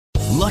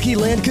Lucky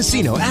Land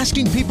Casino,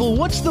 asking people,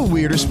 what's the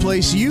weirdest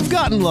place you've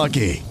gotten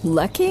lucky?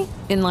 Lucky?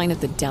 In line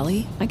at the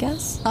deli, I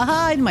guess?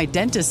 Aha, in my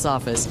dentist's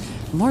office.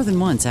 More than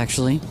once,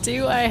 actually.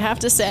 Do I have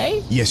to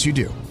say? Yes, you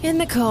do. In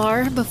the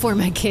car before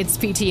my kids'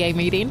 PTA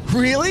meeting.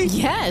 Really?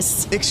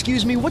 Yes.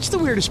 Excuse me, what's the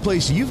weirdest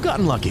place you've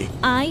gotten lucky?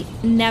 I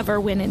never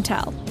win and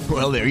tell.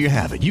 Well, there you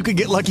have it. You can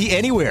get lucky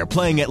anywhere,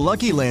 playing at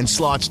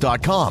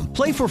LuckyLandSlots.com.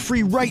 Play for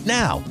free right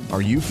now.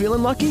 Are you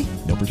feeling lucky?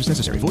 No purchase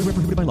necessary. Void where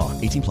prohibited by law.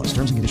 18 plus.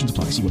 Terms and conditions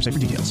apply. See website for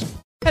details.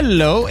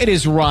 Hello, it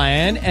is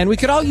Ryan, and we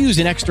could all use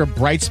an extra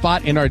bright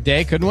spot in our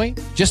day, couldn't we?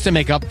 Just to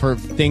make up for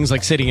things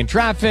like sitting in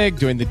traffic,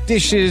 doing the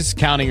dishes,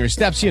 counting your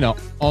steps, you know,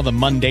 all the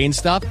mundane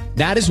stuff.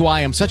 That is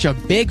why I'm such a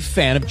big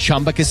fan of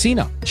Chumba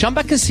Casino.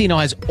 Chumba Casino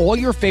has all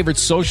your favorite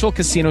social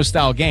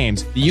casino-style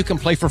games that you can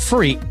play for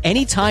free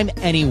anytime,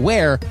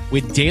 anywhere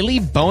with daily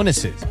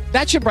bonuses.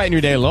 That should brighten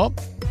your day a little.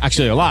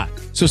 Actually, a lot.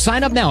 So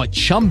sign up now at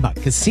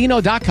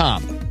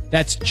ChumbaCasino.com.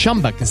 That's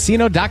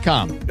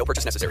ChumbaCasino.com. No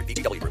purchase necessary.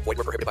 VGW Group. Void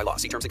where prohibited by law.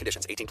 See terms and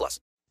conditions. 18 plus.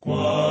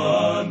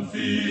 Cuán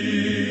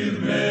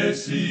firme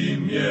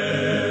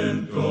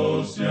cimiento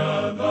se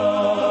ha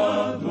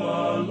dado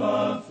a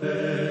la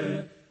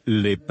fe.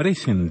 Le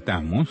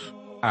presentamos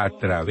A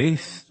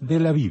través de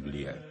la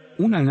Biblia,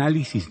 un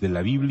análisis de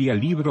la Biblia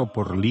libro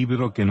por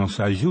libro que nos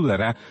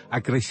ayudará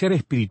a crecer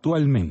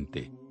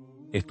espiritualmente.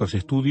 Estos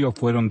estudios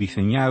fueron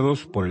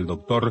diseñados por el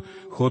Dr.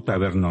 J.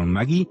 Vernon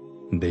McGee,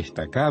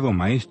 destacado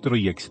maestro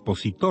y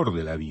expositor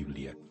de la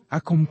Biblia.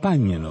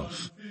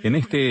 Acompáñenos en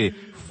este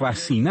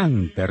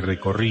fascinante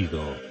recorrido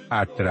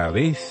a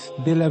través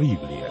de la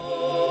Biblia.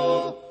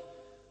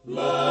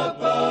 La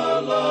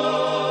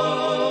palabra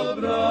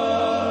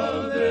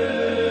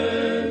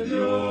de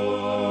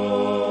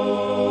Dios.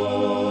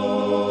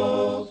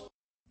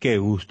 Qué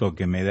gusto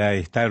que me da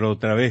estar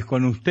otra vez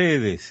con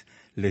ustedes.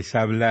 Les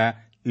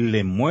habla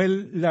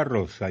Lemuel La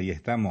Rosa y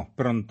estamos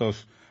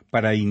prontos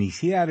para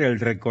iniciar el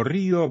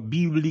recorrido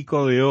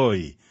bíblico de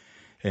hoy.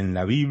 En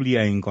la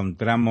Biblia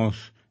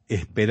encontramos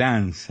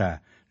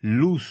esperanza,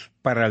 luz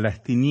para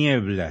las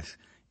tinieblas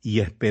y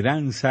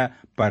esperanza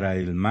para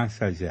el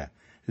más allá.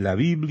 La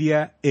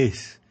Biblia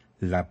es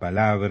la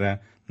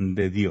palabra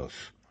de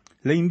Dios.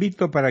 Le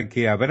invito para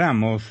que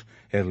abramos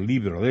el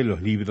libro de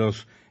los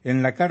libros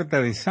en la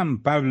carta de San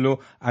Pablo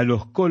a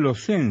los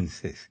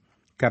Colosenses,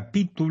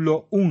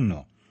 capítulo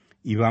 1,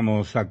 y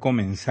vamos a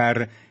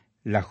comenzar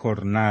la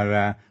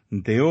jornada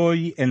de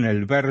hoy en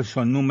el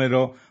verso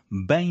número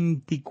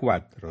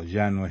 24.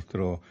 Ya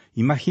nuestro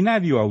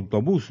imaginario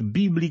autobús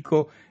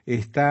bíblico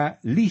está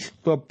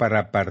listo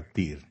para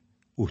partir.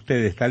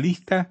 ¿Usted está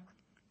lista?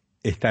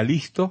 ¿Está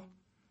listo?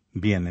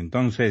 Bien,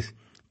 entonces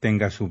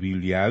tenga su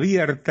Biblia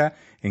abierta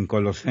en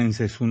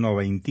Colosenses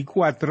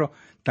 1:24.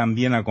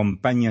 También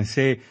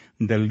acompáñese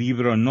del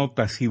libro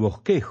Notas y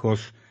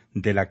Bosquejos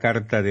de la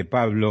carta de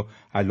Pablo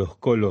a los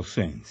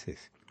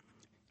Colosenses.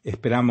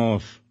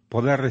 Esperamos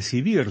poder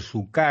recibir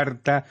su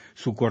carta,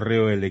 su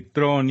correo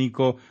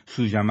electrónico,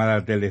 su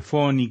llamada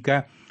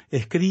telefónica.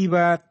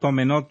 Escriba,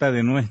 tome nota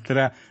de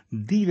nuestra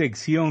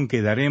dirección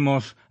que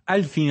daremos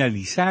al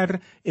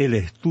finalizar el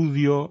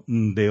estudio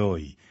de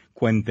hoy.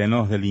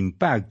 Cuéntenos del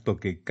impacto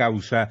que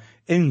causa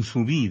en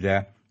su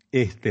vida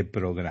este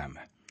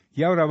programa.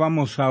 Y ahora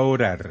vamos a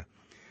orar.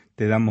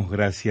 Te damos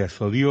gracias,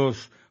 oh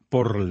Dios,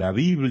 por la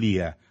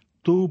Biblia,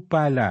 tu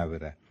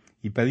palabra.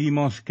 Y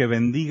pedimos que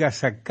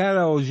bendigas a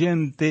cada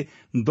oyente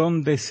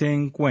donde se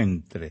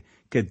encuentre,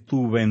 que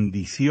tu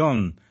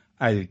bendición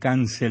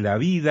alcance la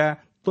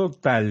vida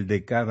total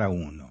de cada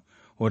uno.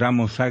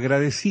 Oramos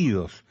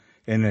agradecidos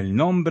en el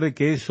nombre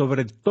que es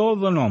sobre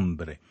todo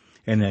nombre,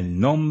 en el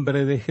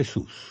nombre de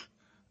Jesús.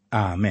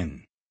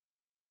 Amén.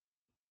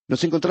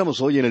 Nos encontramos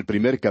hoy en el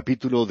primer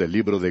capítulo del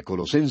libro de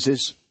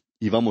Colosenses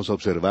y vamos a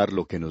observar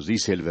lo que nos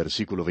dice el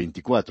versículo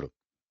 24.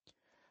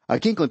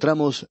 Aquí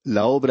encontramos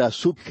la obra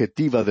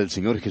subjetiva del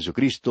Señor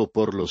Jesucristo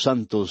por los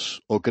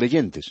santos o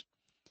creyentes.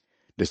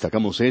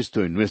 Destacamos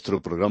esto en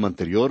nuestro programa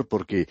anterior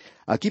porque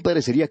aquí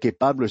parecería que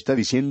Pablo está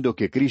diciendo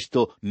que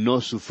Cristo no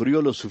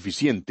sufrió lo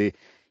suficiente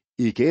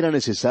y que era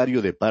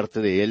necesario de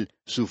parte de él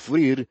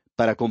sufrir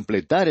para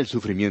completar el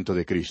sufrimiento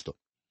de Cristo.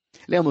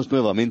 Leamos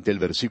nuevamente el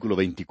versículo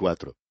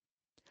 24.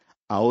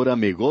 Ahora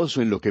me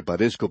gozo en lo que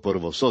padezco por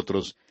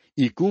vosotros,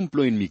 y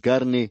cumplo en mi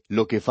carne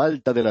lo que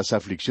falta de las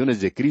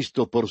aflicciones de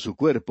Cristo por su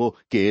cuerpo,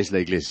 que es la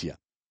Iglesia.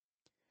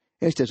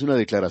 Esta es una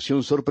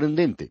declaración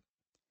sorprendente.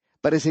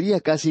 Parecería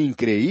casi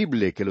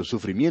increíble que los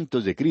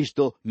sufrimientos de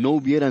Cristo no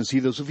hubieran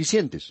sido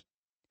suficientes.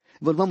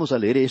 Volvamos a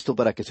leer esto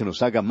para que se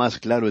nos haga más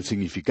claro el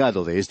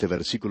significado de este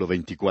versículo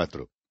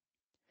 24.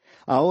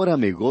 Ahora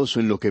me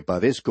gozo en lo que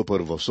padezco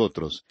por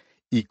vosotros,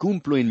 y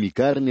cumplo en mi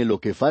carne lo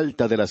que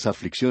falta de las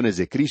aflicciones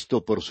de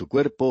Cristo por su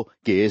cuerpo,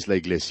 que es la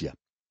Iglesia.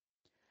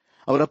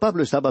 Ahora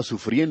Pablo estaba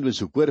sufriendo en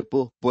su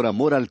cuerpo por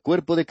amor al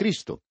cuerpo de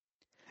Cristo.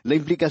 La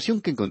implicación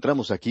que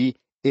encontramos aquí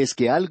es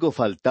que algo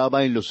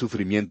faltaba en los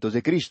sufrimientos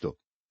de Cristo.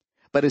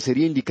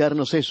 Parecería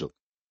indicarnos eso.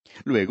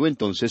 Luego,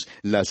 entonces,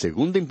 la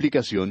segunda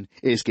implicación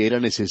es que era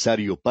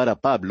necesario para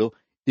Pablo,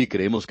 Y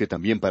creemos que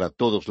también para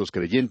todos los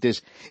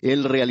creyentes,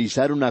 el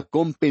realizar una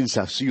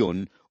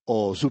compensación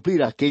o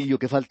suplir aquello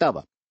que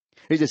faltaba.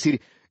 Es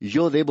decir,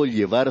 yo debo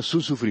llevar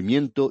su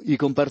sufrimiento y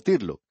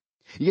compartirlo.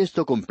 Y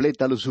esto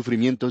completa los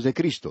sufrimientos de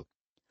Cristo.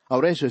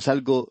 Ahora eso es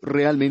algo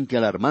realmente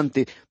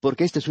alarmante,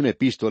 porque esta es una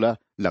epístola,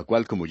 la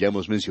cual, como ya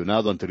hemos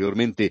mencionado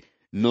anteriormente,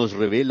 nos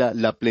revela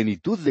la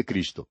plenitud de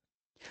Cristo.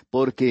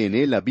 Porque en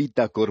Él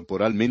habita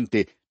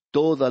corporalmente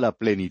toda la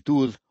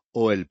plenitud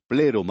o el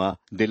pléroma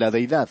de la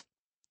deidad.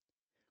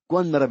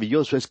 Cuán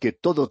maravilloso es que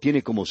todo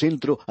tiene como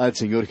centro al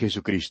Señor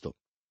Jesucristo.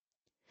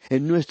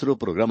 En nuestro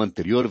programa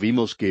anterior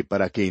vimos que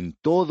para que en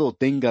todo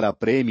tenga la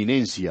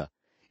preeminencia,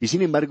 y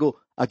sin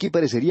embargo, aquí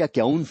parecería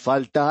que aún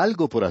falta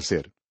algo por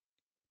hacer.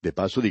 De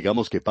paso,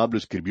 digamos que Pablo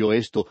escribió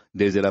esto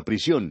desde la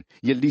prisión,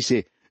 y él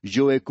dice,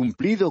 yo he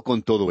cumplido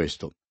con todo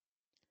esto.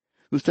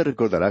 Usted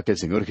recordará que el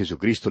Señor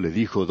Jesucristo le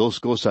dijo dos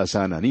cosas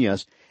a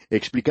Ananías,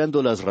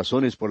 explicando las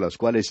razones por las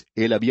cuales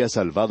él había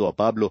salvado a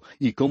Pablo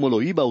y cómo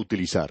lo iba a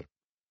utilizar.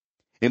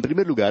 En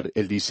primer lugar,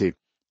 él dice,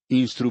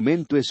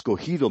 instrumento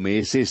escogido me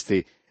es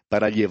este,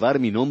 para llevar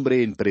mi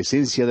nombre en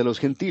presencia de los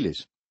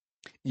gentiles.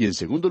 Y en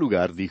segundo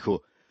lugar,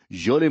 dijo,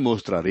 yo le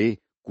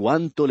mostraré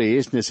cuánto le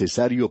es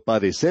necesario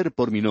padecer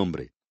por mi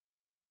nombre.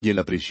 Y en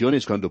la prisión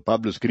es cuando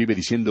Pablo escribe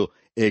diciendo,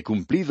 he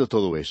cumplido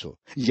todo eso,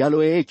 ya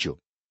lo he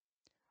hecho.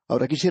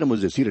 Ahora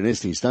quisiéramos decir en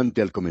este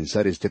instante al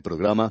comenzar este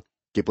programa,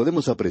 que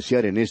podemos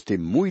apreciar en este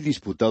muy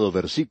disputado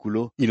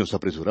versículo, y nos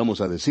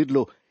apresuramos a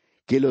decirlo,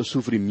 que los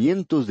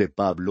sufrimientos de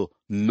Pablo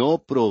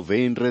no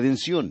proveen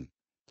redención.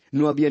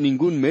 No había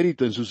ningún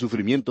mérito en sus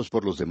sufrimientos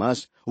por los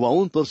demás, o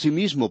aun por sí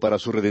mismo para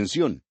su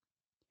redención.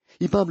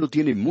 Y Pablo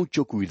tiene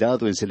mucho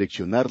cuidado en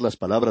seleccionar las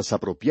palabras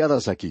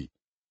apropiadas aquí.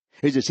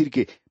 Es decir,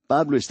 que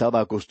Pablo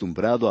estaba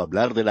acostumbrado a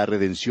hablar de la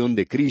redención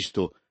de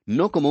Cristo,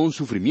 no como un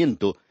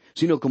sufrimiento,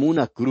 sino como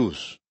una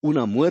cruz,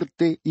 una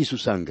muerte y su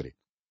sangre.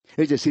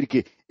 Es decir,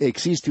 que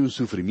existe un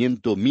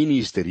sufrimiento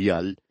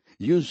ministerial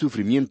y un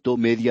sufrimiento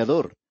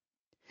mediador.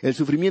 El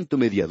sufrimiento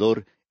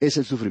mediador es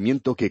el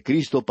sufrimiento que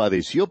Cristo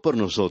padeció por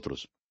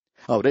nosotros.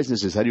 Ahora es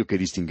necesario que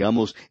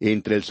distingamos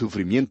entre el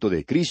sufrimiento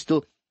de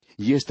Cristo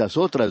y estas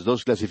otras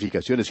dos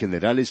clasificaciones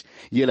generales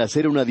y el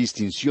hacer una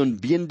distinción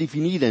bien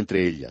definida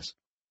entre ellas.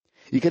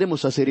 Y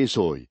queremos hacer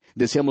eso hoy.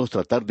 Deseamos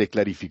tratar de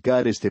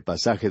clarificar este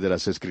pasaje de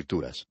las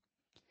Escrituras.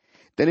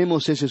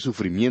 Tenemos ese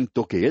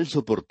sufrimiento que Él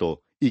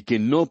soportó y que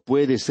no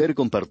puede ser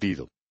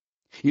compartido.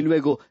 Y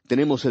luego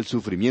tenemos el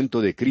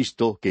sufrimiento de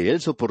Cristo que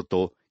Él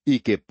soportó y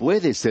que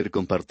puede ser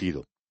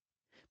compartido.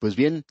 Pues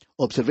bien,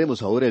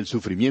 observemos ahora el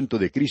sufrimiento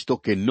de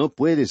Cristo que no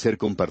puede ser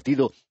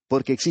compartido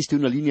porque existe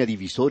una línea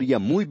divisoria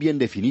muy bien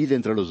definida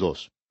entre los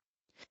dos.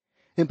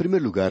 En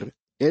primer lugar,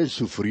 Él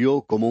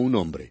sufrió como un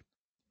hombre.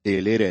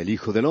 Él era el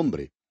Hijo del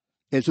Hombre.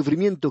 El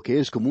sufrimiento que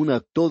es común a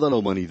toda la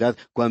humanidad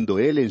cuando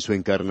Él en su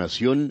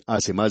encarnación,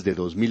 hace más de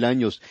 2000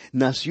 años,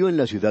 nació en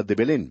la ciudad de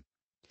Belén.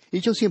 Y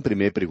yo siempre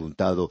me he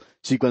preguntado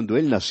si cuando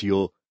Él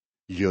nació,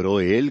 ¿lloró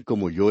Él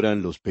como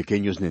lloran los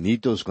pequeños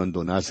nenitos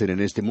cuando nacen en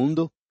este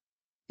mundo?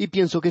 Y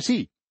pienso que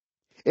sí.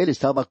 Él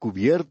estaba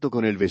cubierto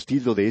con el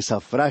vestido de esa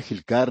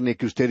frágil carne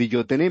que usted y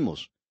yo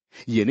tenemos.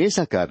 Y en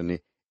esa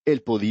carne,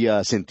 Él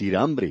podía sentir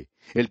hambre,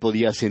 Él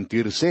podía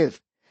sentir sed,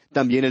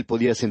 también Él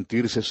podía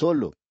sentirse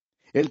solo.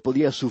 Él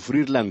podía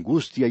sufrir la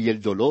angustia y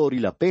el dolor y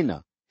la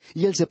pena,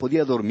 y Él se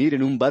podía dormir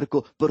en un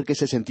barco porque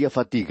se sentía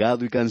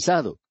fatigado y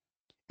cansado.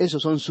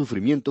 Esos son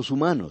sufrimientos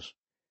humanos.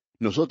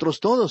 Nosotros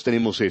todos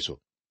tenemos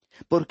eso,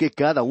 porque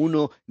cada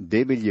uno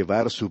debe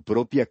llevar su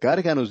propia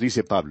carga, nos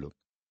dice Pablo.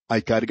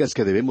 Hay cargas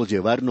que debemos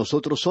llevar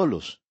nosotros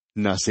solos.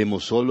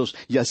 Nacemos solos,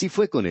 y así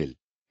fue con Él.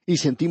 Y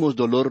sentimos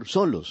dolor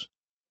solos.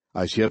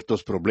 Hay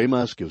ciertos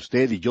problemas que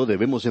usted y yo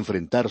debemos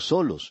enfrentar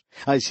solos.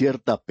 Hay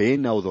cierta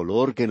pena o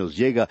dolor que nos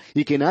llega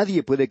y que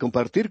nadie puede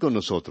compartir con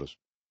nosotros.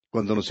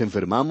 Cuando nos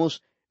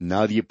enfermamos,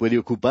 nadie puede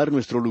ocupar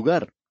nuestro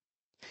lugar.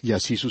 Y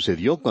así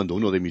sucedió cuando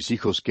uno de mis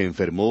hijos que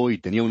enfermó y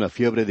tenía una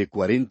fiebre de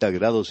 40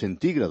 grados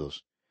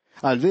centígrados.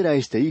 Al ver a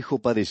este hijo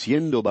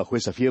padeciendo bajo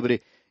esa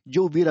fiebre,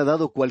 yo hubiera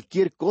dado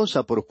cualquier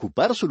cosa por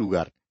ocupar su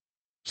lugar.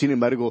 Sin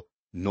embargo,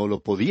 no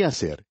lo podía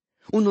hacer.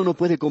 Uno no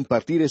puede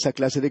compartir esa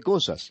clase de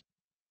cosas.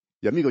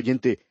 Y amigo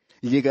oyente,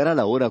 llegará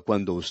la hora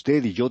cuando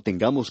usted y yo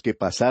tengamos que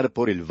pasar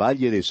por el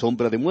valle de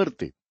sombra de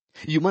muerte.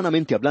 Y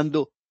humanamente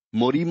hablando,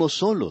 morimos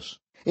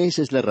solos.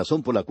 Esa es la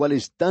razón por la cual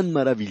es tan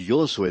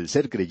maravilloso el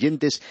ser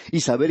creyentes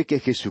y saber que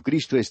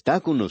Jesucristo está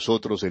con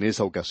nosotros en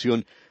esa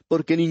ocasión,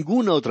 porque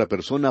ninguna otra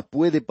persona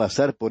puede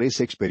pasar por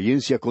esa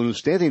experiencia con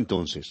usted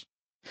entonces.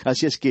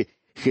 Así es que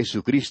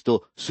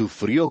Jesucristo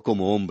sufrió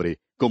como hombre,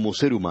 como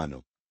ser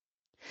humano.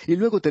 Y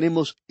luego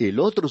tenemos el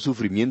otro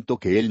sufrimiento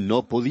que Él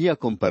no podía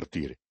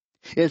compartir.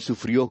 Él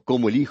sufrió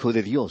como el Hijo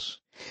de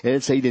Dios.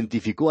 Él se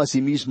identificó a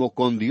sí mismo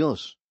con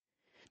Dios.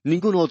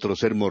 Ningún otro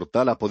ser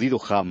mortal ha podido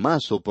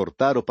jamás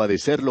soportar o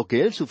padecer lo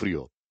que Él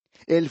sufrió.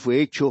 Él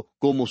fue hecho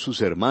como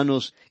sus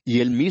hermanos y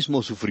Él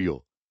mismo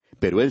sufrió.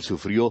 Pero Él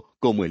sufrió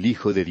como el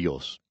Hijo de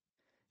Dios.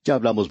 Ya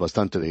hablamos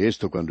bastante de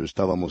esto cuando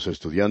estábamos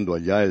estudiando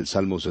allá el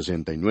Salmo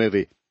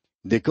 69,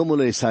 de cómo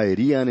le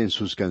zaherían en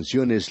sus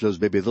canciones los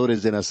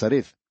bebedores de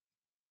Nazaret,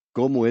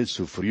 cómo él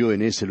sufrió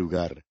en ese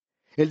lugar.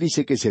 Él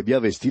dice que se había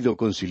vestido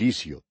con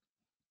cilicio.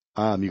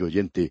 Ah, amigo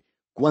oyente,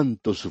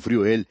 cuánto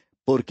sufrió él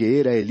porque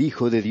era el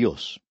Hijo de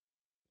Dios.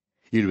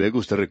 Y luego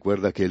usted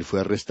recuerda que él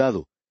fue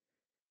arrestado.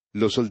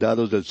 Los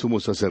soldados del sumo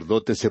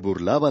sacerdote se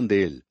burlaban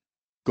de él.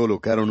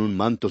 Colocaron un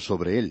manto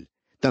sobre él,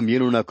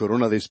 también una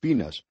corona de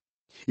espinas.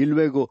 Y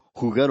luego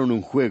jugaron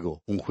un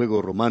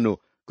juego romano,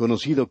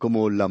 conocido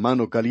como la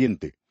mano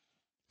caliente.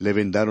 Le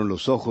vendaron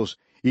los ojos,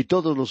 y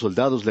todos los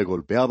soldados le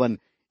golpeaban,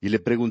 y le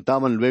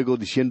preguntaban luego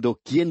diciendo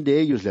quién de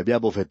ellos le había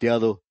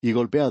bofeteado y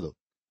golpeado.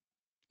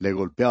 Le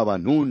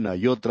golpeaban una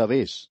y otra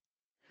vez.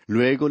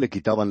 Luego le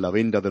quitaban la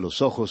venda de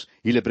los ojos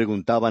y le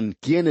preguntaban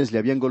quiénes le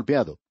habían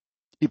golpeado.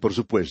 Y por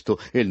supuesto,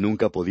 él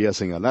nunca podía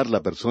señalar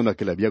la persona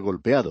que le había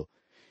golpeado.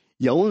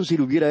 Y aun si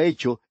lo hubiera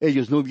hecho,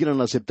 ellos no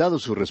hubieran aceptado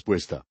su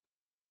respuesta.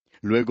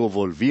 Luego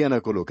volvían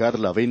a colocar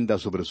la venda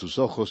sobre sus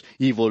ojos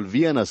y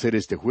volvían a hacer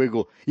este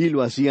juego, y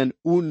lo hacían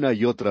una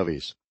y otra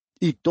vez.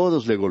 Y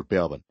todos le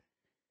golpeaban.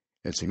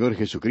 El Señor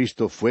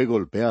Jesucristo fue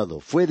golpeado,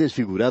 fue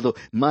desfigurado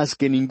más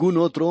que ningún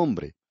otro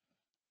hombre.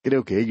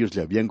 Creo que ellos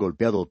le habían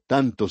golpeado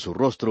tanto su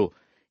rostro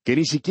que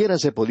ni siquiera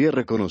se podía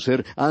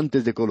reconocer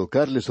antes de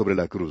colocarle sobre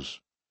la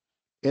cruz.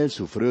 Él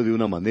sufrió de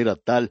una manera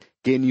tal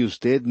que ni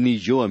usted ni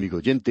yo, amigo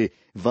oyente,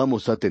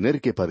 vamos a tener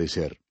que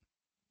padecer.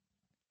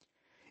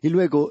 Y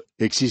luego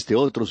existe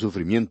otro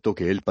sufrimiento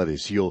que él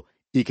padeció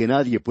y que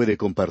nadie puede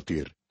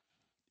compartir.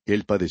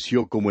 Él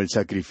padeció como el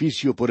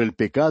sacrificio por el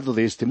pecado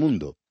de este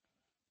mundo.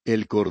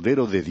 El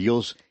Cordero de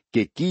Dios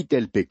que quita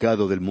el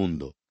pecado del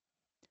mundo.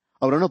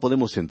 Ahora no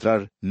podemos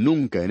entrar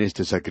nunca en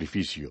este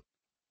sacrificio.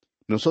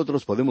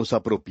 Nosotros podemos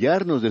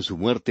apropiarnos de su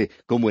muerte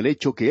como el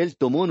hecho que Él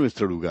tomó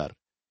nuestro lugar.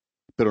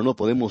 Pero no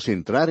podemos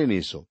entrar en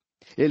eso.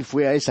 Él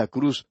fue a esa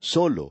cruz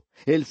solo.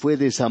 Él fue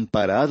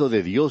desamparado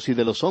de Dios y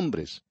de los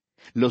hombres.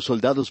 Los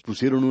soldados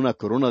pusieron una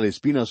corona de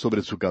espinas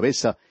sobre su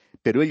cabeza,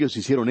 pero ellos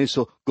hicieron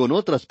eso con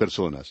otras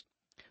personas.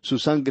 Su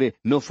sangre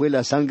no fue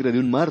la sangre de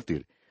un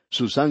mártir.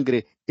 Su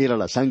sangre era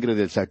la sangre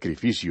del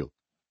sacrificio.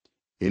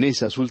 En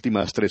esas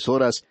últimas 3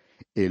 horas,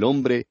 el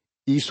hombre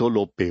hizo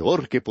lo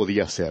peor que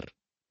podía hacer.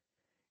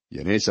 Y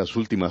en esas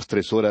últimas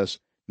 3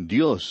 horas,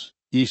 Dios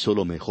hizo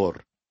lo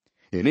mejor.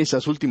 En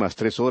esas últimas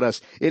 3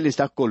 horas, Él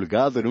está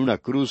colgado en una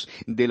cruz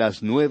de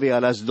las 9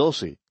 a las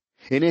 12.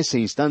 En ese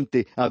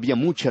instante había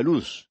mucha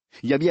luz,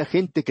 y había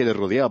gente que le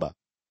rodeaba.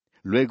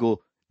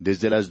 Luego,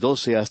 desde las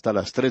 12 hasta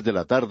las 3 de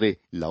la tarde,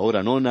 la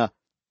hora nona,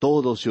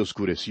 todo se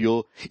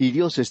oscureció, y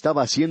Dios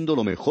estaba haciendo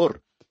lo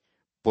mejor,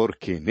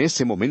 porque en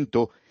ese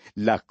momento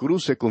la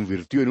cruz se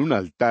convirtió en un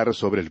altar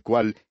sobre el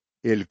cual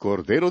el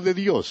Cordero de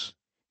Dios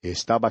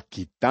estaba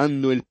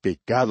quitando el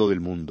pecado del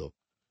mundo.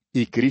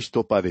 Y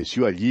Cristo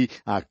padeció allí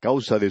a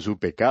causa de su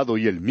pecado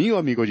y el mío,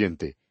 amigo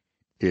oyente.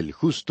 El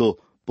justo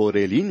por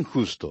el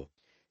injusto.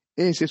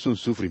 Ese es un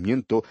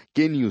sufrimiento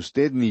que ni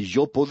usted ni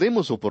yo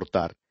podemos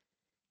soportar.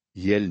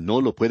 Y Él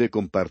no lo puede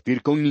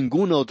compartir con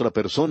ninguna otra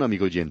persona,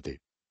 amigo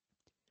oyente.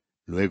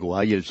 Luego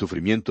hay el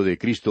sufrimiento de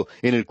Cristo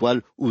en el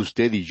cual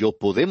usted y yo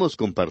podemos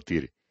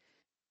compartir.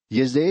 Y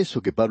es de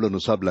eso que Pablo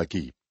nos habla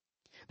aquí.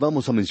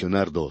 Vamos a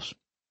mencionar 2.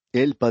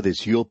 Él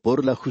padeció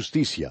por la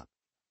justicia.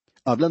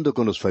 Hablando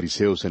con los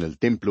fariseos en el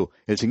templo,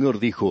 el Señor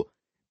dijo,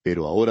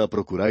 «Pero ahora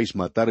procuráis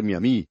matarme a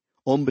mí,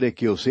 hombre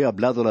que os he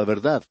hablado la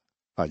verdad»,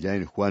 allá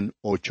en Juan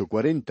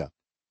 8:40.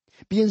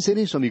 Piensen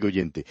eso, amigo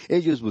oyente.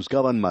 Ellos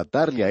buscaban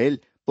matarle a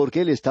Él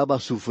porque Él estaba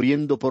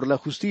sufriendo por la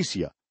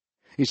justicia.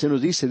 Y se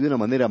nos dice de una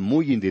manera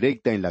muy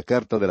indirecta en la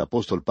carta del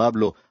apóstol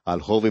Pablo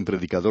al joven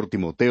predicador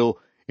Timoteo,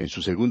 en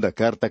su 2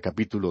 carta,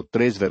 capítulo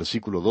 3,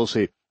 versículo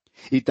 12,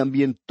 «Y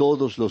también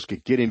todos los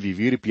que quieren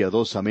vivir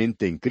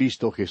piadosamente en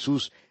Cristo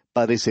Jesús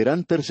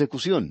padecerán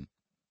persecución».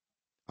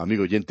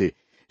 Amigo oyente,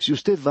 si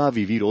usted va a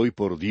vivir hoy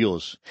por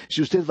Dios,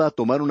 si usted va a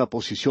tomar una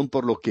posición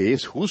por lo que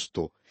es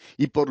justo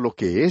y por lo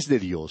que es de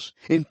Dios,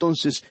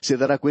 entonces se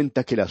dará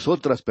cuenta que las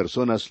otras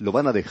personas lo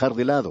van a dejar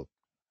de lado.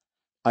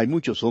 Hay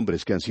muchos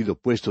hombres que han sido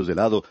puestos de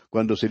lado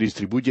cuando se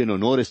distribuyen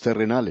honores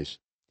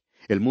terrenales.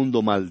 El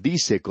mundo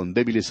maldice con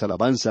débiles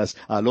alabanzas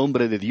al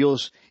hombre de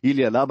Dios y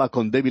le alaba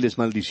con débiles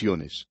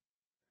maldiciones.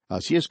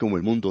 Así es como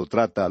el mundo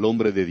trata al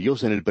hombre de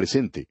Dios en el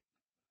presente.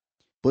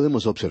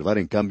 Podemos observar,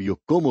 en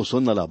cambio, cómo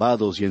son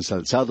alabados y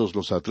ensalzados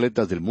los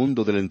atletas del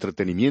mundo del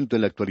entretenimiento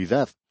en la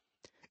actualidad.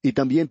 Y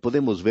también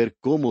podemos ver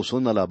cómo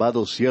son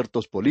alabados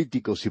ciertos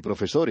políticos y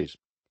profesores.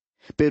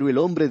 Pero el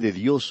hombre de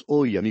Dios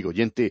hoy, amigo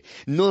oyente,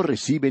 no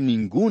recibe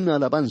ninguna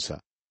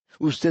alabanza.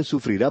 Usted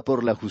sufrirá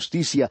por la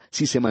justicia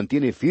si se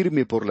mantiene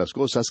firme por las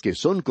cosas que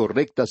son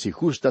correctas y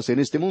justas en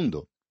este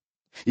mundo.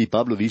 Y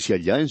Pablo dice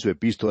allá en su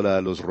epístola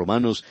a los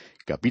Romanos,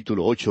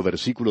 capítulo 8,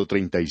 versículo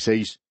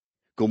 36,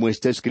 como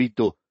está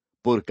escrito,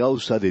 «Por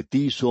causa de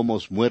ti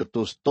somos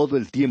muertos todo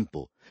el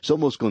tiempo,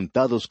 somos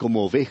contados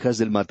como ovejas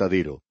del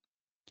matadero».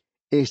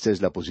 Esta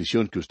es la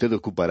posición que usted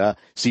ocupará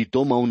si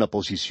toma una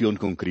posición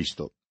con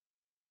Cristo.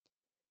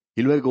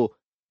 Y luego,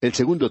 el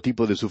segundo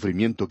tipo de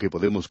sufrimiento que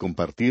podemos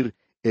compartir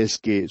es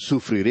que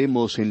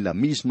sufriremos en la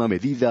misma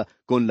medida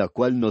con la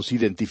cual nos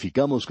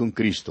identificamos con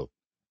Cristo.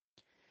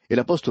 El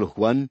apóstol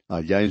Juan,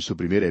 allá en su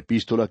primera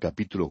epístola,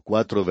 capítulo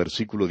 4,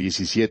 versículo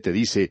 17,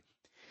 dice,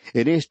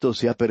 «En esto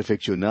se ha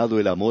perfeccionado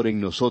el amor en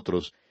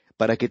nosotros,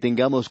 para que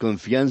tengamos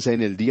confianza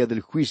en el día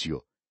del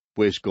juicio,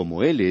 pues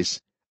como Él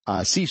es,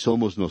 así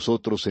somos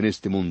nosotros en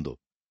este mundo».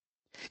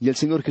 Y el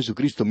Señor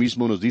Jesucristo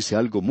mismo nos dice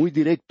algo muy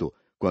directo,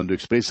 cuando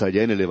expresa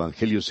allá en el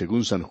Evangelio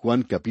según San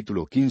Juan,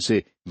 capítulo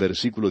 15,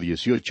 versículo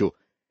 18,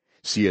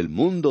 «Si el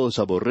mundo os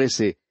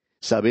aborrece,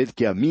 sabed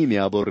que a mí me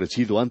ha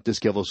aborrecido antes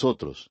que a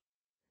vosotros.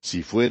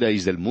 Si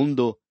fuerais del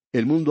mundo,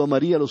 el mundo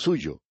amaría lo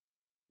suyo.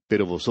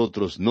 Pero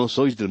vosotros no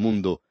sois del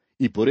mundo,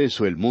 y por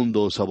eso el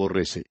mundo os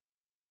aborrece».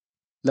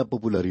 La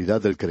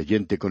popularidad del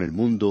creyente con el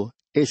mundo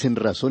es en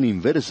razón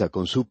inversa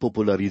con su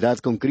popularidad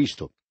con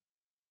Cristo.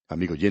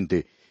 Amigo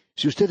oyente,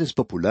 si usted es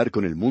popular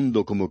con el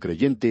mundo como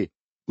creyente,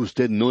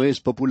 usted no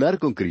es popular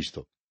con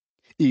Cristo.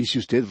 Y si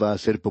usted va a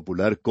ser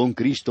popular con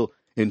Cristo,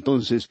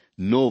 entonces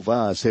no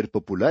va a ser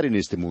popular en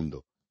este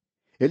mundo.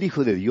 El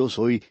Hijo de Dios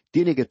hoy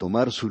tiene que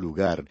tomar su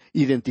lugar,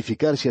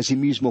 identificarse a sí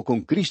mismo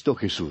con Cristo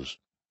Jesús.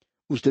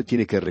 Usted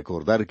tiene que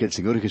recordar que el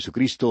Señor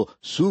Jesucristo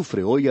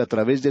sufre hoy a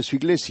través de su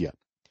iglesia.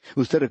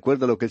 Usted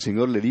recuerda lo que el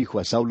Señor le dijo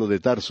a Saulo de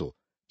Tarso,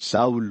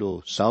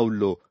 «Saulo,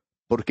 Saulo,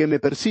 ¿por qué me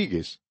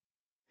persigues?»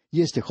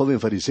 Y este joven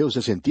fariseo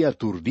se sentía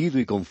aturdido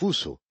y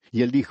confuso,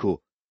 y él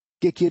dijo,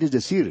 «¿Qué quieres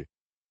decir?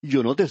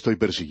 Yo no te estoy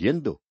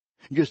persiguiendo.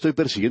 Yo estoy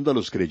persiguiendo a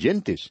los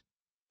creyentes».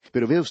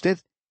 Pero vea usted,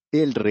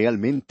 él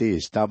realmente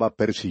estaba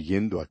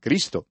persiguiendo a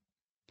Cristo.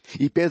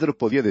 Y Pedro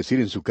podía decir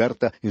en su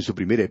carta, en su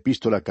primera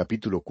epístola,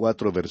 capítulo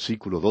 4,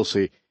 versículo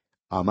 12,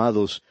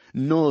 «Amados,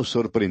 no os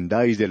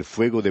sorprendáis del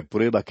fuego de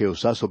prueba que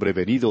os ha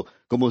sobrevenido,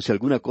 como si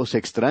alguna cosa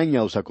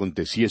extraña os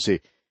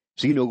aconteciese,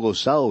 sino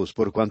gozaos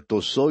por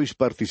cuanto sois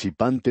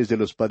participantes de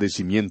los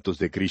padecimientos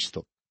de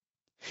Cristo».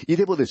 Y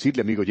debo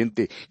decirle, amigo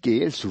oyente,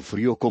 que Él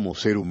sufrió como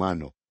ser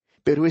humano.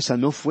 Pero esa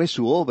no fue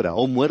su obra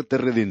o muerte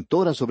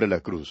redentora sobre la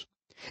cruz.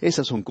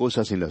 Esas son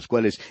cosas en las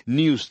cuales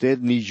ni usted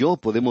ni yo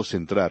podemos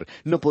entrar,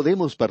 no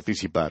podemos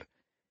participar.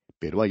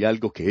 Pero hay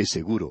algo que es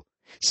seguro.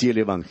 Si el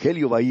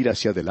Evangelio va a ir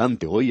hacia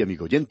adelante hoy,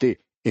 amigo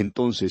oyente,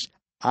 entonces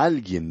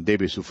alguien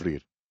debe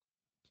sufrir.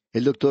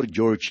 El doctor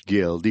George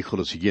Gill dijo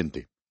lo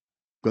siguiente,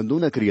 «Cuando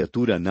una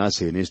criatura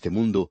nace en este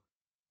mundo,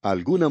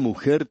 alguna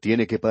mujer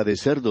tiene que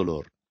padecer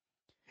dolor.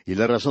 Y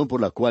la razón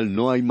por la cual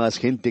no hay más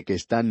gente que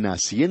está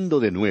naciendo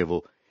de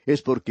nuevo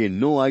es porque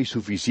no hay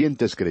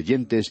suficientes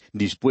creyentes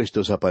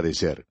dispuestos a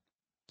padecer».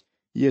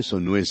 Y eso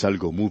no es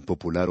algo muy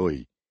popular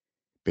hoy.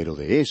 Pero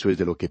de eso es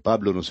de lo que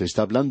Pablo nos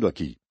está hablando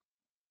aquí.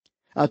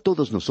 A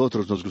todos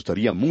nosotros nos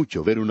gustaría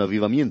mucho ver un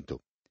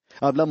avivamiento.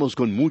 Hablamos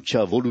con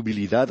mucha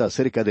volubilidad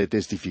acerca de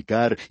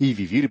testificar y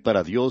vivir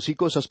para Dios y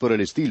cosas por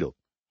el estilo.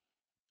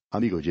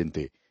 Amigo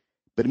oyente,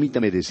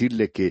 permítame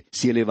decirle que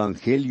si el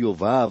Evangelio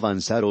va a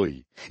avanzar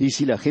hoy, y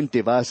si la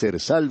gente va a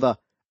ser salva,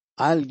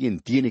 alguien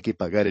tiene que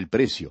pagar el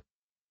precio.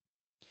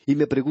 Y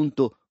me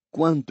pregunto,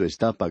 ¿cuánto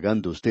está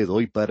pagando usted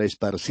hoy para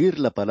esparcir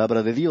la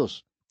palabra de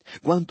Dios?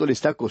 ¿Cuánto le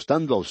está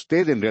costando a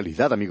usted en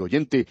realidad, amigo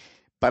oyente,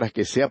 para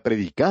que sea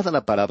predicada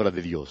la palabra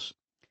de Dios?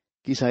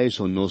 Quizá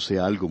eso no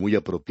sea algo muy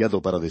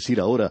apropiado para decir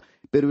ahora,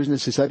 pero es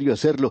necesario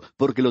hacerlo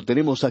porque lo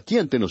tenemos aquí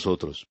ante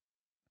nosotros.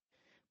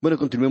 Bueno,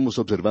 continuemos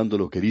observando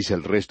lo que dice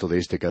el resto de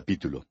este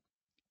capítulo.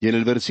 Y en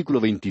el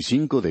versículo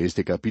 25 de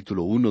este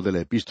capítulo 1 de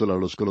la Epístola a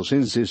los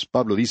Colosenses,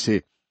 Pablo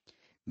dice,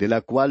 «De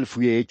la cual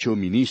fui hecho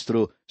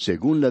ministro,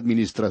 según la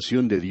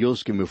administración de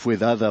Dios que me fue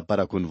dada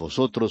para con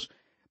vosotros,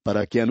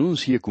 para que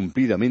anuncie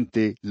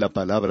cumplidamente la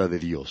palabra de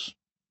Dios».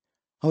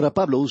 Ahora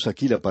Pablo usa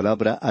aquí la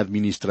palabra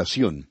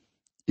administración,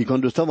 y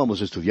cuando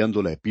estábamos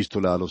estudiando la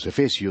Epístola a los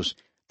Efesios,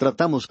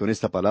 tratamos con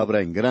esta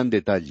palabra en gran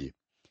detalle.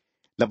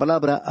 La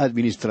palabra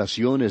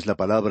administración es la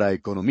palabra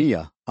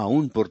economía,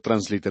 aún por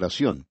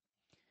transliteración.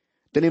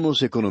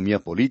 Tenemos economía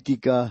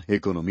política,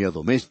 economía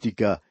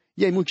doméstica,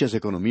 y hay muchas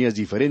economías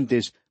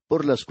diferentes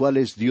por las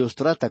cuales Dios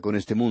trata con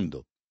este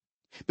mundo.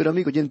 Pero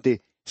amigo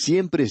oyente,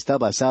 siempre está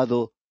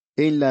basado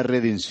en la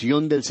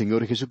redención del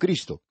Señor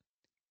Jesucristo.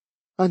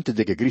 Antes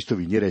de que Cristo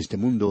viniera a este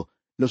mundo,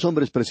 los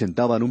hombres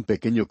presentaban un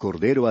pequeño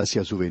cordero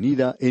hacia su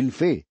venida en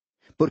fe,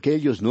 porque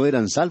ellos no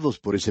eran salvos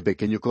por ese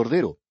pequeño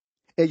cordero.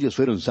 Ellos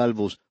fueron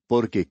salvos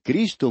porque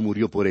Cristo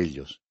murió por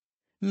ellos.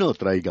 No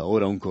traiga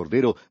ahora un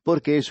cordero,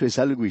 porque eso es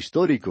algo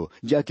histórico,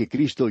 ya que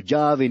Cristo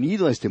ya ha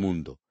venido a este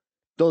mundo.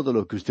 Todo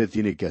lo que usted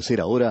tiene que hacer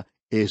ahora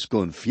es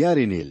confiar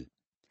en Él.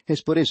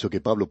 Es por eso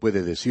que Pablo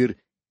puede decir,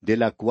 «de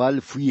la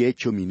cual fui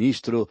hecho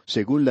ministro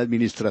según la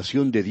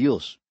administración de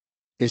Dios».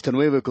 Esta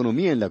nueva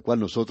economía en la cual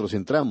nosotros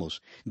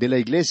entramos, de la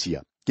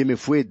iglesia, que me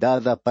fue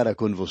dada para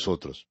con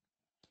vosotros.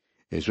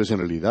 Eso es en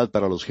realidad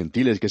para los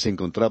gentiles que se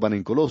encontraban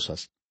en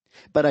Colosas,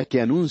 para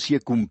que anuncie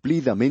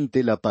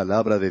cumplidamente la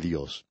palabra de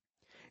Dios.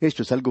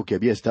 Esto es algo que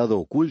había estado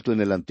oculto en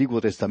el Antiguo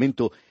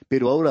Testamento,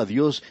 pero ahora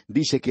Dios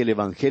dice que el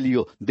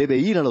Evangelio debe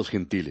ir a los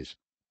gentiles.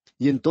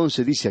 Y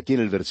entonces dice aquí en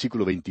el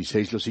versículo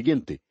 26 lo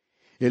siguiente,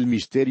 «El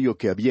misterio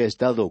que había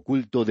estado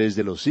oculto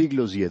desde los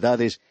siglos y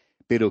edades,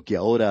 pero que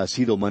ahora ha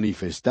sido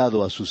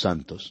manifestado a sus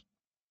santos.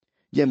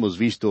 Ya hemos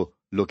visto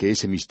lo que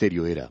ese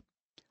misterio era.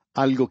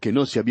 Algo que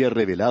no se había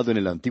revelado en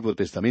el Antiguo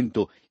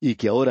Testamento y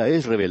que ahora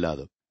es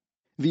revelado.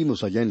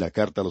 Vimos allá en la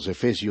carta a los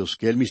Efesios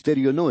que el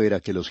misterio no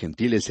era que los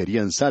gentiles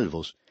serían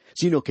salvos,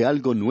 sino que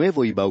algo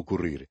nuevo iba a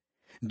ocurrir.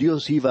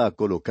 Dios iba a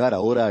colocar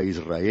ahora a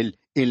Israel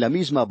en la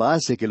misma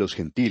base que los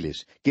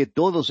gentiles, que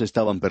todos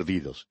estaban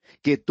perdidos,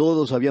 que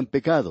todos habían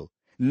pecado.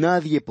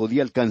 Nadie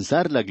podía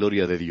alcanzar la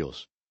gloria de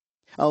Dios.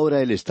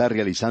 Ahora Él está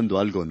realizando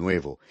algo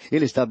nuevo.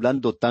 Él está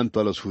hablando tanto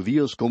a los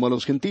judíos como a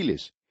los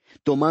gentiles,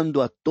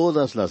 tomando a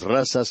todas las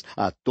razas,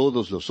 a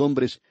todos los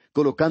hombres,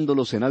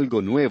 colocándolos en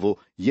algo nuevo,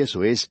 y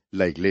eso es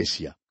la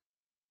Iglesia.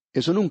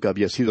 Eso nunca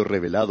había sido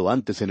revelado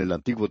antes en el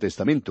Antiguo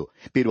Testamento,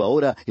 pero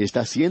ahora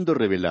está siendo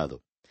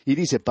revelado. Y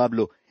dice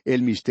Pablo,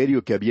 el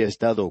misterio que había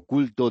estado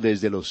oculto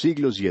desde los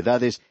siglos y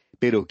edades,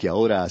 pero que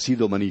ahora ha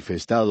sido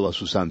manifestado a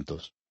sus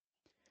santos.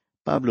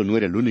 Pablo no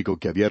era el único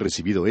que había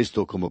recibido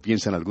esto como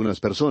piensan algunas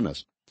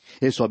personas.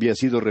 Eso había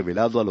sido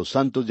revelado a los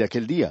santos de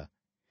aquel día.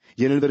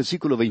 Y en el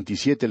versículo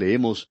 27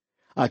 leemos,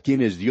 a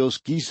quienes Dios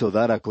quiso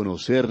dar a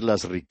conocer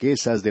las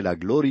riquezas de la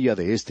gloria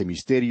de este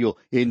misterio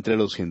entre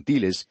los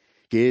gentiles,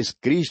 que es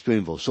Cristo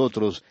en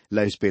vosotros,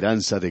 la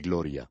esperanza de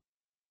gloria.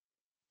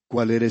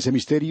 ¿Cuál era ese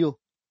misterio?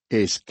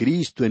 Es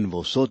Cristo en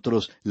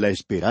vosotros, la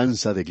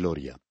esperanza de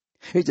gloria.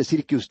 Es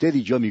decir, que usted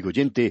y yo, amigo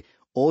oyente,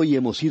 hoy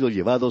hemos sido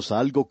llevados a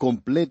algo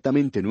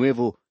completamente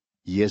nuevo,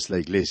 y es la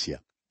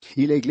Iglesia.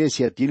 Y la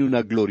Iglesia tiene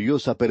una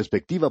gloriosa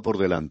perspectiva por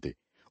delante.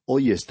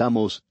 Hoy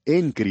estamos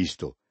en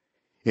Cristo.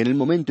 En el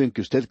momento en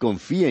que usted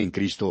confía en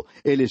Cristo,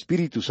 el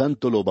Espíritu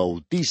Santo lo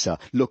bautiza,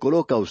 lo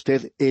coloca a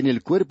usted en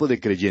el cuerpo de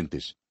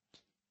creyentes.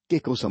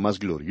 ¿Qué cosa más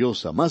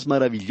gloriosa, más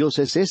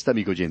maravillosa es esta,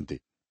 amigo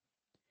oyente?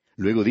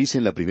 Luego dice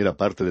en la primera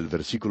parte del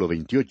versículo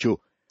 28,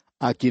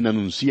 a quien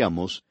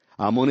anunciamos,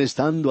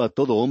 amonestando a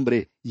todo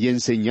hombre y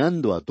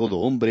enseñando a todo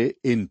hombre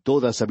en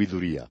toda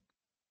sabiduría.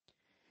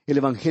 El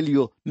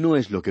Evangelio no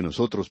es lo que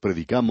nosotros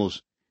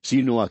predicamos,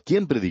 sino a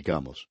quién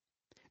predicamos.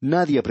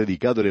 Nadie ha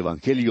predicado el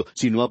Evangelio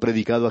si no ha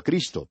predicado a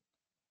Cristo.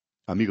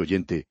 Amigo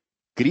oyente,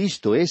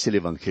 Cristo es el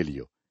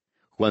Evangelio.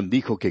 Juan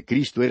dijo que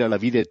Cristo era la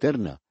vida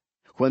eterna.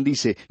 Juan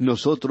dice,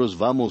 nosotros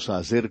vamos a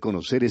hacer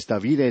conocer esta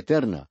vida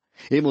eterna.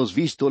 Hemos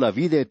visto la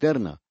vida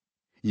eterna.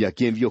 ¿Y a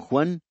quién vio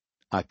Juan?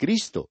 A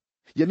Cristo.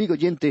 Y amigo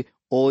oyente,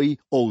 hoy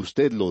o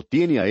usted lo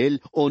tiene a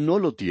Él o no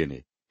lo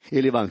tiene.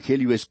 El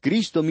Evangelio es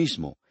Cristo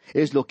mismo.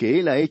 Es lo que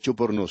Él ha hecho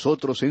por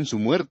nosotros en su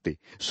muerte,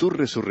 su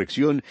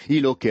resurrección y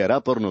lo que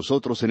hará por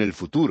nosotros en el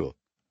futuro.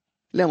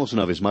 Leamos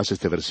una vez más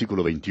este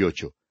versículo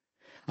 28.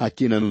 A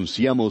quien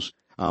anunciamos,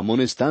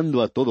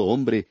 amonestando a todo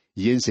hombre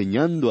y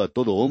enseñando a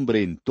todo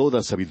hombre en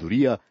toda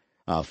sabiduría,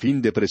 a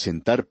fin de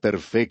presentar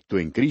perfecto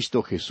en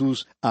Cristo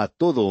Jesús a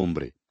todo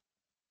hombre.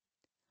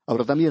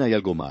 Ahora también hay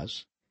algo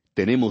más.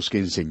 Tenemos que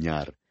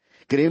enseñar.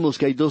 Creemos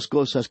que hay dos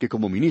cosas que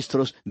como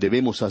ministros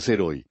debemos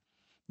hacer hoy.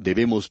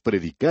 Debemos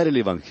predicar el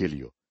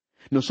Evangelio.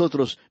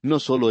 Nosotros no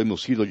solo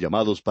hemos sido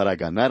llamados para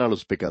ganar a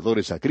los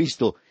pecadores a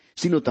Cristo,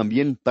 sino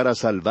también para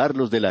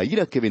salvarlos de la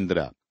ira que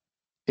vendrá.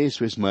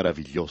 Eso es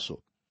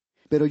maravilloso.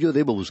 Pero yo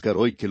debo buscar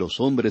hoy que los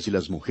hombres y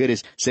las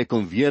mujeres se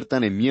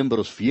conviertan en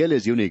miembros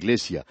fieles de una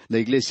iglesia, la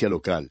iglesia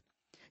local.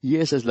 Y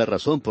esa es la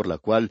razón por la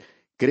cual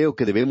creo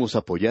que debemos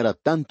apoyar a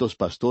tantos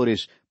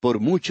pastores por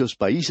muchos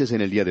países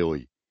en el día de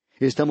hoy.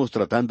 Estamos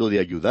tratando de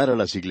ayudar a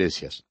las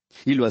iglesias.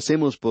 Y lo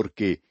hacemos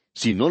porque,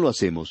 si no lo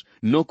hacemos,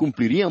 no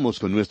cumpliríamos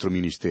con nuestro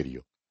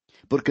ministerio.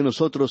 Porque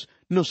nosotros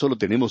no solo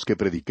tenemos que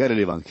predicar el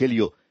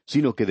Evangelio,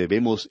 sino que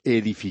debemos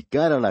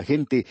edificar a la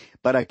gente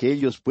para que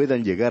ellos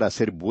puedan llegar a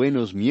ser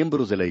buenos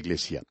miembros de la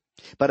iglesia,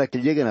 para que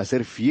lleguen a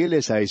ser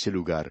fieles a ese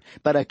lugar,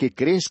 para que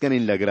crezcan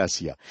en la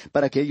gracia,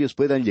 para que ellos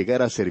puedan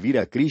llegar a servir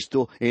a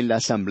Cristo en la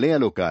asamblea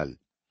local.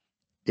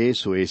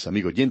 Eso es,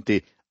 amigo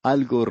oyente,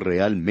 algo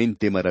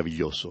realmente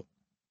maravilloso.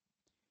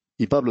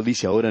 Y Pablo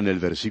dice ahora en el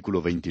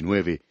versículo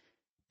 29,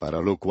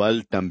 para lo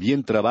cual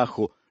también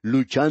trabajo,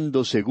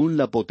 luchando según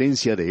la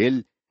potencia de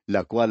Él,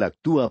 la cual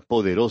actúa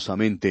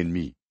poderosamente en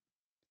mí.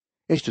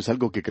 Esto es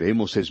algo que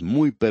creemos es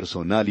muy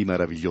personal y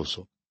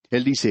maravilloso.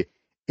 Él dice,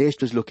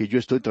 esto es lo que yo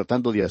estoy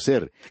tratando de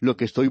hacer, lo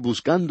que estoy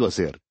buscando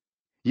hacer.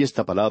 Y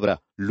esta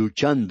palabra,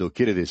 luchando,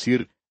 quiere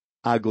decir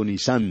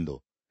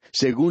agonizando,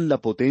 según la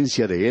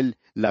potencia de Él,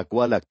 la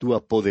cual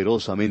actúa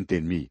poderosamente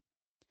en mí.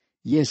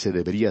 Y ese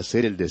debería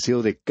ser el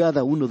deseo de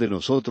cada uno de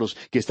nosotros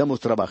que estamos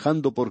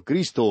trabajando por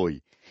Cristo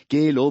hoy,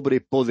 que Él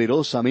obre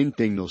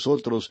poderosamente en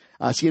nosotros,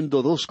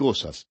 haciendo dos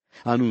cosas,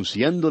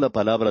 anunciando la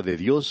palabra de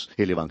Dios,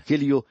 el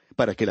Evangelio,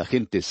 para que la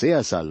gente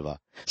sea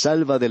salva,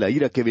 salva de la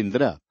ira que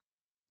vendrá,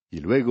 y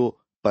luego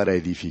para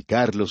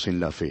edificarlos en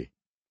la fe.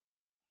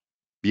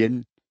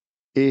 Bien,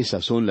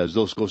 esas son las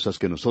dos cosas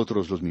que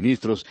nosotros los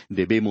ministros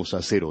debemos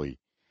hacer hoy.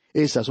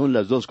 Esas son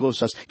las dos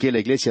cosas que la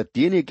iglesia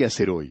tiene que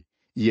hacer hoy,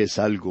 y es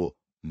algo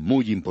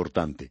muy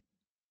importante.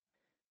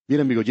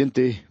 Bien, amigo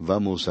oyente,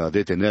 vamos a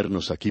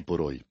detenernos aquí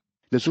por hoy.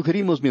 Le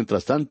sugerimos,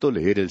 mientras tanto,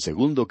 leer el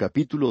 2º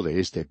capítulo de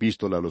esta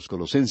epístola a los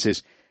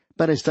Colosenses,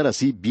 para estar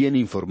así bien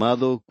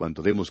informado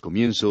cuando demos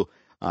comienzo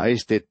a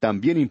este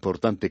también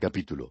importante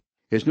capítulo.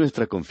 Es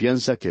nuestra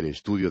confianza que el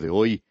estudio de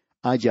hoy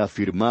haya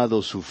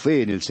afirmado su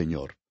fe en el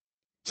Señor.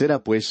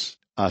 Será pues,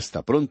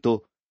 hasta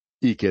pronto,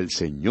 y que el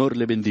Señor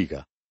le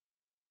bendiga.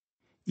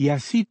 Y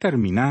así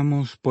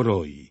terminamos por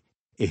hoy.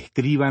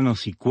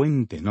 Escríbanos y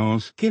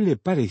cuéntenos qué le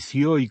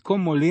pareció y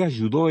cómo le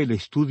ayudó el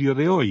estudio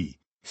de hoy.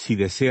 Si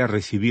desea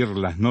recibir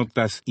las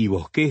notas y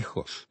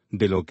bosquejos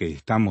de lo que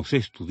estamos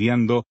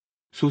estudiando,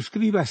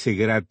 suscríbase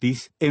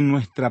gratis en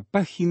nuestra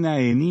página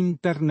en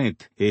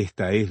Internet.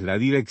 Esta es la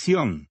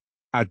dirección: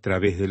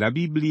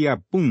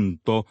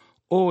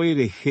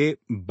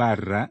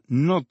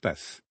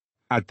 atravesdelabiblia.org/notas.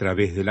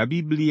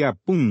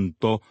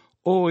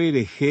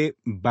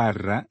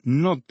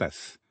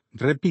 atravesdelabiblia.org/notas.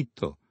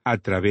 Repito,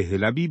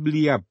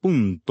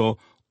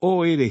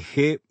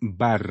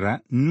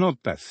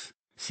 atravesdelabiblia.org/notas.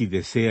 Si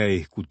desea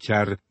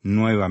escuchar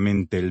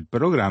nuevamente el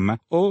programa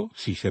o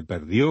si se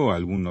perdió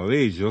alguno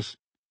de ellos,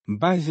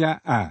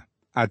 vaya a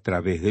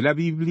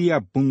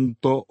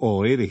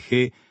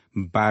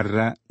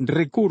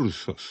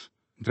atravesdelabiblia.org/recursos.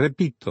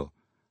 Repito,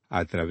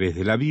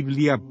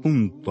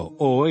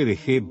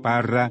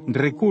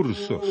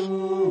 atravesdelabiblia.org/recursos.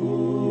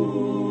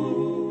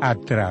 A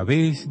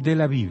través de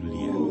la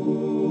Biblia.